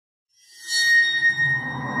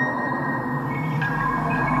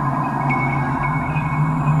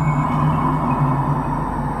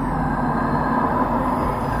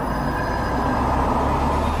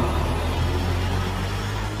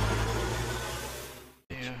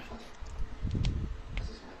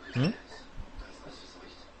Hmm?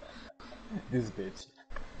 This bitch.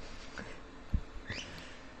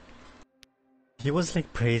 He was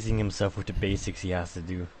like praising himself with the basics he has to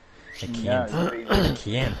do. I can't. Yeah, I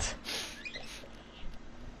can't.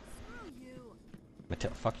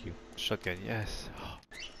 Fuck you. Shotgun, yes.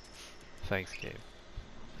 Thanks, game.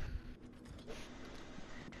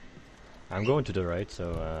 I'm going to the right,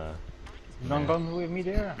 so You don't go with me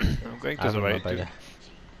there? I'm going to the right too.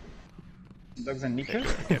 Dogs and Nickers?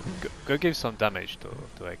 Go give some damage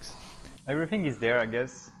to X. Everything is there, I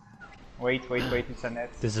guess. Wait, it's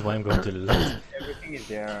Annette. This is why I'm going to the left. Everything is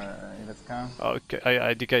there, let's come. Okay,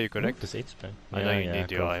 I think you correct. This 8 span. I know you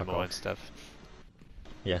need your ammo and stuff.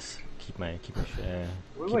 Yes, keep my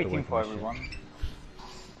We're waiting for everyone.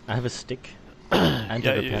 I have a stick. And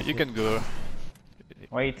yeah, you can go.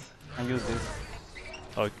 Wait, I use this.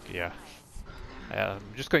 Okay, yeah. I'm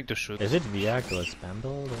just going to shoot. Is it Viac or spam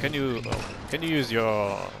build? Or? Can you use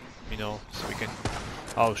your, you know, so we can?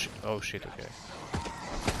 Oh shit, okay.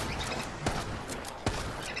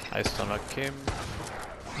 I stomach him.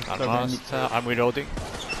 I'm reloading.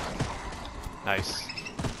 Nice.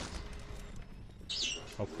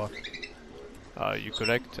 Oh fuck. You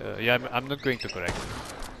collect? Yeah, I'm not going to collect.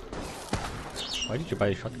 Why did you buy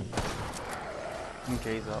a shotgun? In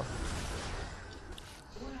case of.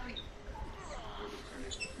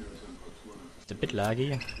 It's a bit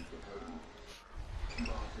laggy.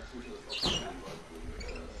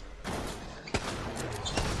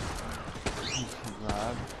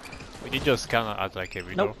 We need your scanner at like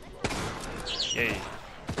every door. Yay.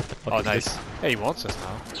 What Oh nice. Hey, he wants us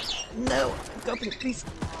now. No! Copy, please!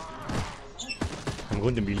 I'm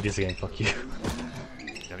going to build this again, fuck you.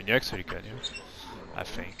 I mean, you actually can, yeah. I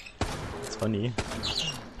think. It's funny.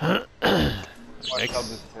 Watch out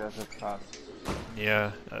this fast.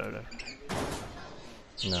 Yeah,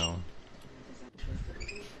 No.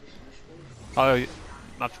 Oh,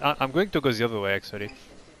 I'm going to go the other way actually.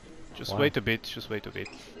 Just Why? wait a bit, just wait a bit.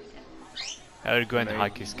 I'll go and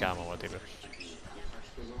hack his cam or whatever.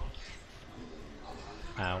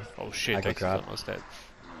 Ow. Oh shit, I got X is grabbed. almost dead.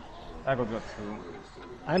 I got that too.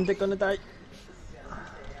 I'm gonna die!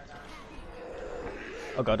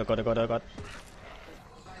 Oh god, oh god, oh god, oh god.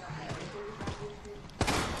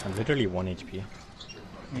 I'm literally 1 HP.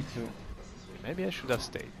 Me too. Maybe I should have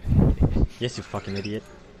stayed. Yes, you fucking idiot.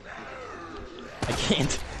 I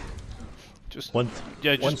can't. Just One,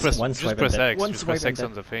 yeah, just one, press one just swipe press and X, one just press swipe X and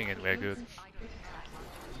on the thing and we're good.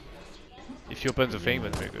 If you open the thing,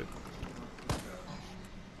 then we're good.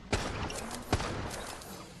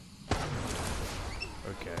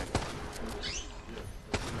 Okay.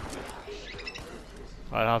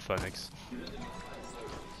 I'll have Phoenix.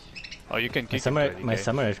 Oh, you can kick it. My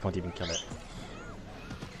samurai can't even kill it.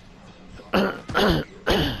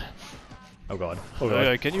 Oh god. Oh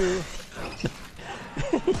god. Can you?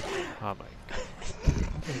 Oh my god.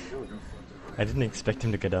 I didn't expect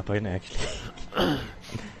him to get up in actually.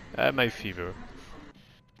 My fever.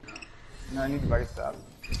 No, I need body stab.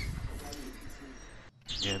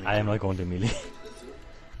 Yeah, I am not going to melee.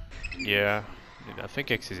 Yeah, I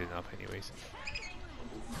think X is enough anyways.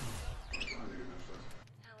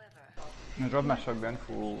 I drop my shotgun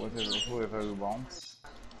for whoever wants.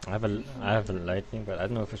 I have a lightning, but I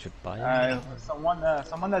don't know if I should buy it. Someone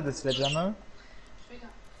has a sledgehammer.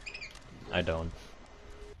 I don't.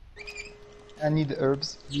 I need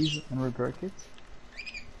herbs, please, and repair kit.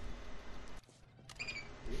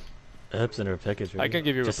 Herbs and repair kits. Really? I can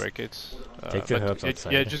give you Just repair kits. take the herbs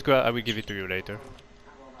outside. Yeah, just go. I will give it to you later.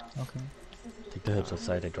 Okay. Take the herbs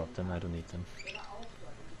outside. I dropped them. I don't need them.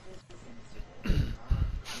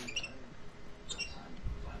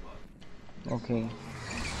 Okay.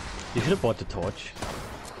 You should have bought the torch.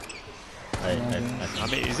 I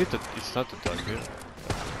mean, is it? It's not a dog.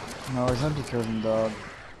 No, it's not because of dog.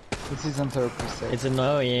 This isn't her per se. It's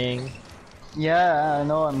annoying. Yeah, I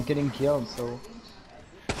know. I'm getting killed, so.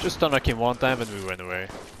 Just unlock him one time and we run away.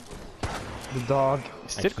 The dog.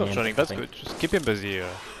 He's still controlling. That's good. Just keep him busy.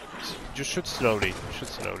 Just shoot slowly. Shoot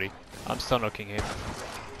slowly. I'm stun locking him.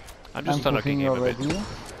 I'm just stun locking him a bit.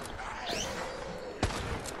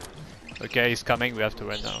 Okay, he's coming. We have to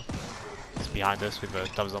run now. He's behind us with a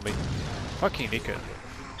top zombie. Fucking Nicker.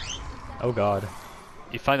 Oh god.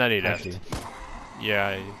 He finally left. Actually.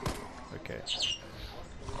 Yeah. Okay.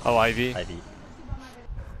 Oh, Ivy. Ivy.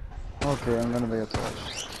 Okay, I'm gonna be a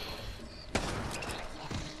torch.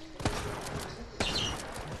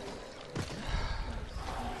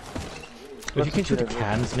 If you can shoot the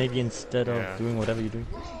cans maybe instead of doing whatever you do.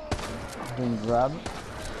 Doing grab.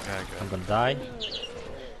 Yeah, okay. I'm gonna die.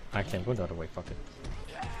 Actually, I'm going the other way, fuck it.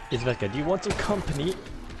 Izvedka, do you want some company?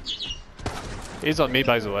 He's on me,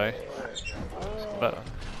 by the way. But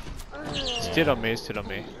still on me, still on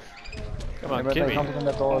me. Come on, but kill I me. can't open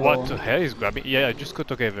that door What alone. the hell? He's grabbing. Yeah, just go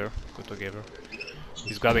together. Go together.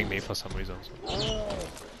 He's grabbing me for some reason.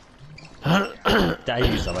 I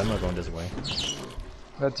use up. I'm not going this way.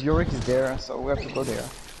 But Yorick is there, so we have to go there.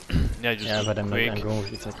 Yeah, just Yeah, but I'm quick. going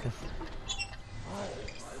with it.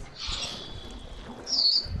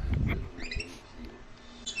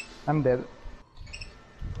 I'm dead.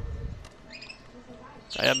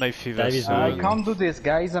 I have my fever. That is So I can't do this,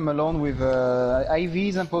 guys. I'm alone with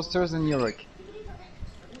IVs, imposters, and Yorick.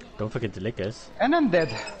 Don't forget the lickers. And I'm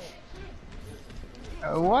dead.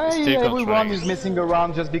 Why Still everyone controlling is it. messing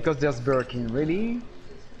around just because there's Birkin? Really?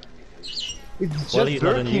 It's just Well, he's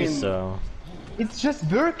not Birkin. on you, so... It's just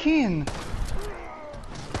Birkin.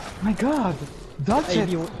 My God, dodge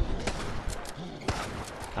it.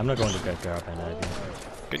 I'm not going to get grab an idea.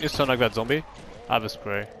 can you stun like that zombie? I have a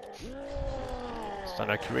spray. Stun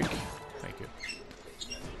like Rick. Thank you.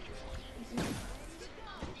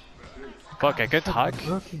 Fuck, I can't hack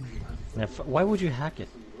Now, why would you hack it?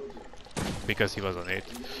 because he was on it.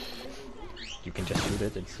 You can just shoot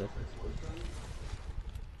it instead.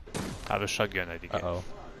 I have a shotgun, I think. Uh-oh.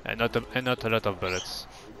 And not a lot of bullets.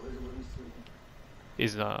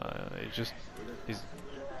 He's not. He just. He's.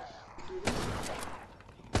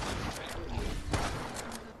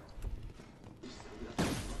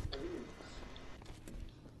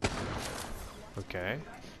 Okay.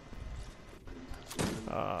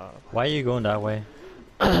 Why are you going that way?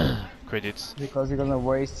 Credits. Because you're gonna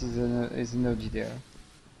waste his energy there.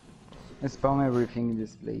 And spawn everything in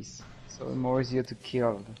this place. So more easier to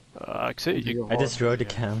kill. Actually, you, I destroyed the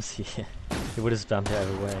camps here. It would have spammed it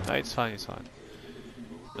every way. no, it's fine, it's fine.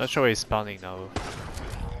 Not sure where he's spawning now.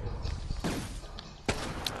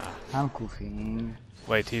 I'm coughing.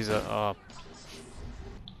 Wait, he's Of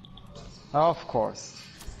course.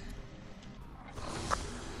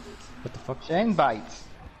 What the fuck? Chain bite.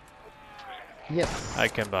 Yes. I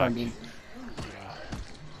came back. Funny.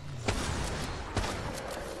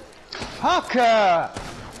 Fuck!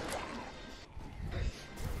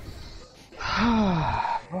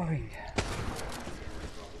 Boring.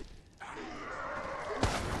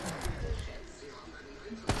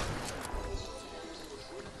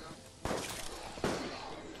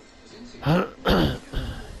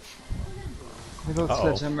 Without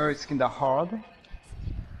sledgehammer, it's kinda hard.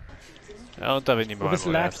 I don't have any more This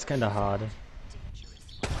ammo lag's left. kinda hard.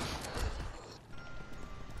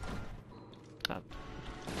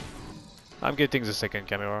 I'm getting the second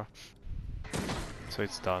camera. So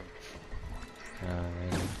it's done.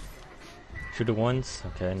 Shoot it once?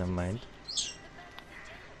 Okay, never mind.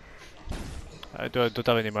 I don't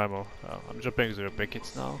have any more ammo. I'm jumping the repair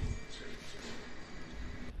kits now.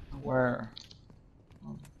 Where?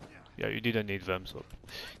 Yeah, you didn't need them, so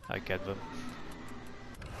I get them.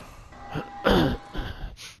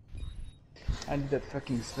 I need that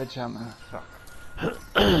fucking sledgehammer. Fuck.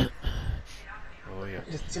 Oh yeah.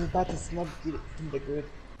 The steel bat is not the good.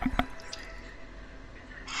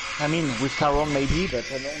 I mean, with Taron maybe, but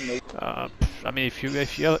I don't know. I mean, if you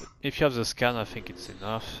have the scan, I think it's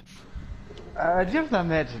enough. I do have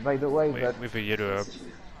damage, by the way, but With a yellow herb,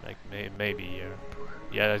 like maybe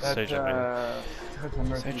yeah, that's sledgehammer.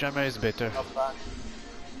 Sledgehammer is better.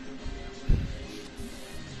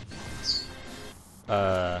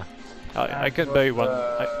 I can buy one.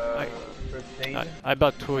 I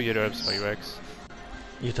bought 2 yellow herbs for UX.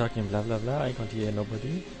 You're talking blah blah blah, I can't hear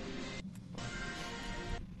nobody.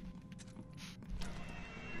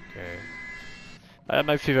 Okay. I have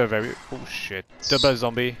my fever very. Oh shit. Double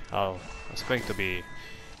zombie. Oh, it's going to be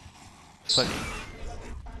funny.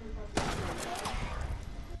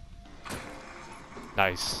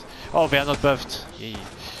 Nice. Oh, they are not buffed. Yay.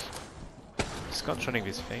 He's controlling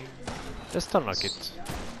this thing. Just unlock it.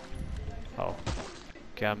 Oh.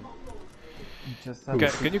 Cam.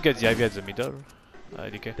 Can you get the ivy at the middle?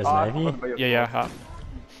 DK? There's an ivy? Yeah.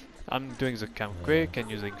 I'm doing the cam quick and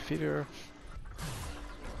using fever.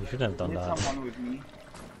 You should have done that. Someone with me.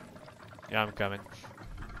 Yeah, I'm coming.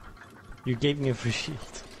 You gave me a free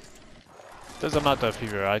shield. Doesn't matter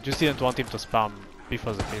fever, I just didn't want him to spam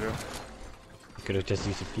before the fever. You could have just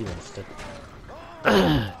used a fever instead.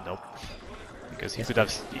 Nope. Because he could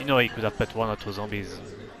have, he could have put 1 or 2 zombies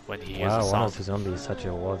when he hears Wow, the one or sound. two zombies is such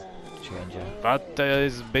a world changer. But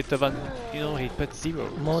is better than, he put 0,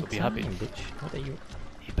 More so be time, happy. bitch. What are you?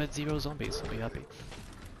 He put 0 zombies, so be happy.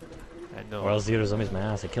 I know. Well, 0 zombies my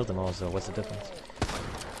ass. I killed them all, so what's the difference?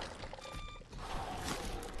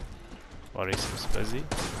 Well, he seems busy.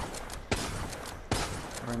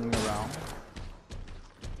 Running around.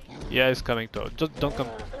 Yeah, he's coming to. Just don't come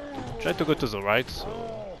Try to go to the right, so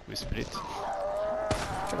we split.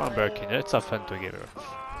 Come on, Birkin, let's have fun together.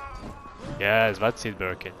 Yes, that's it,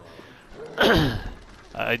 Birkin.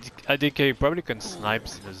 I think you probably can snipe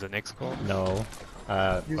in the next call. No.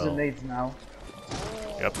 Use the nades now.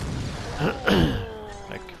 Yep.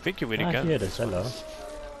 I think you really can. Here, there's hello.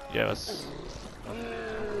 Yeah, that's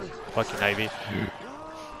fucking Ivy.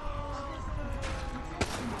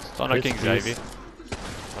 Stun knocking the Ivy.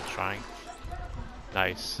 Not trying.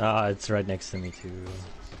 Nice. Ah, it's right next to me too.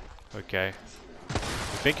 Okay.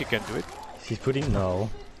 You think you can do it? He's putting no.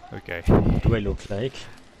 Okay. What do I look like?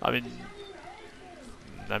 I mean,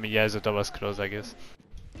 yeah, the door was closed, I guess.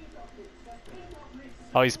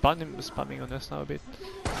 Oh, he's spamming on us now a bit.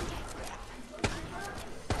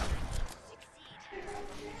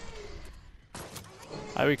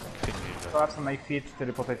 I will finish that. Traps on my feet,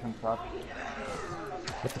 teleportation trap.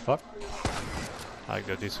 What the fuck? I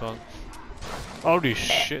got this one. Holy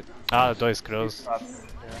shit! Ah, the door is closed. Traps,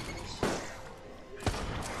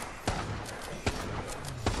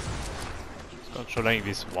 Controlling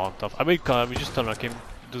this one tough. I mean, we just unlock him.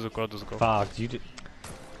 Do the go, do the go. Fuck, you did.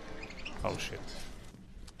 Oh shit.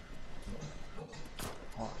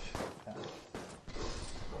 Oh shit. Yeah.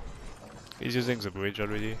 He's using the bridge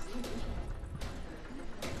already.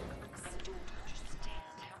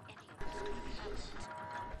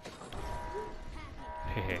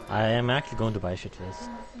 I am actually going to buy shit first.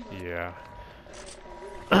 Yeah.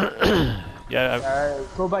 Yeah.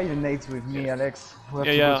 Go buy the nades with me, Alex. We have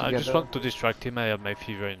to Yeah. go I just together. want to distract him. I have my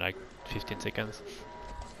fever in like 15 seconds.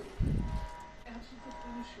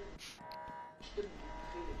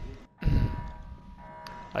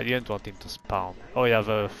 I didn't want him to spawn. Oh, you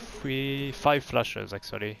have 5 flashes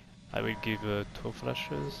actually. I will give 2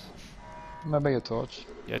 flashes. Maybe a torch.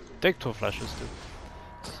 Yeah, take 2 flashes too.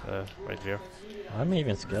 It's right there. I'm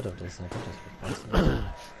even scared of this. I can just be You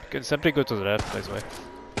can simply go to the left, by the way.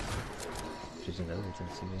 using everything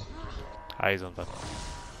to me. Eyes on that.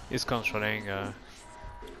 He's controlling.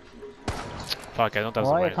 Fuck, I don't have the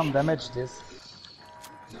Why I range. can't damage this?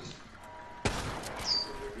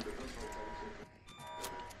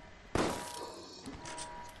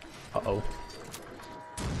 Uh-oh.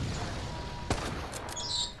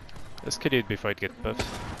 Let's kill it before it gets buffed.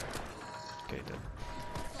 Okay then.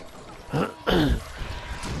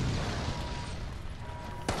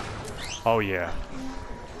 Oh yeah.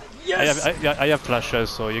 Yes! I have flashes,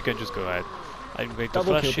 so you can just go ahead. I'm going to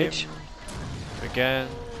Double flash kill, him bitch. again,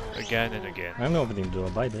 again and again. I'm opening the door.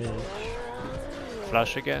 Bye, bitch.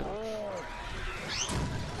 Flash again.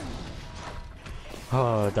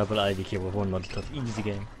 Oh, double ID kill with 1 Molotov. Easy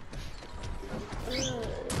game.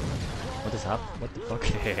 What is up? What the fuck?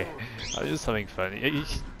 I'm just having fun.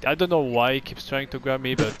 I don't know why he keeps trying to grab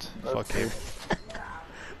me, but fuck him.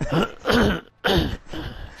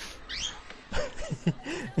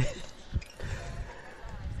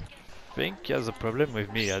 I think he has a problem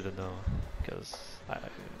with me, I don't know. Because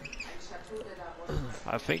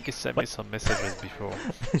I think he sent me some messages before.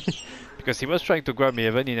 Because he was trying to grab me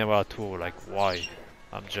even in our tour, like why?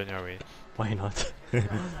 I'm January. Why not?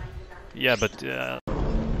 Yeah, but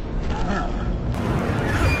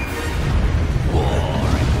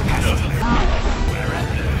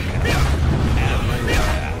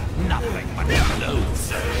Nothing but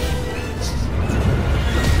blows.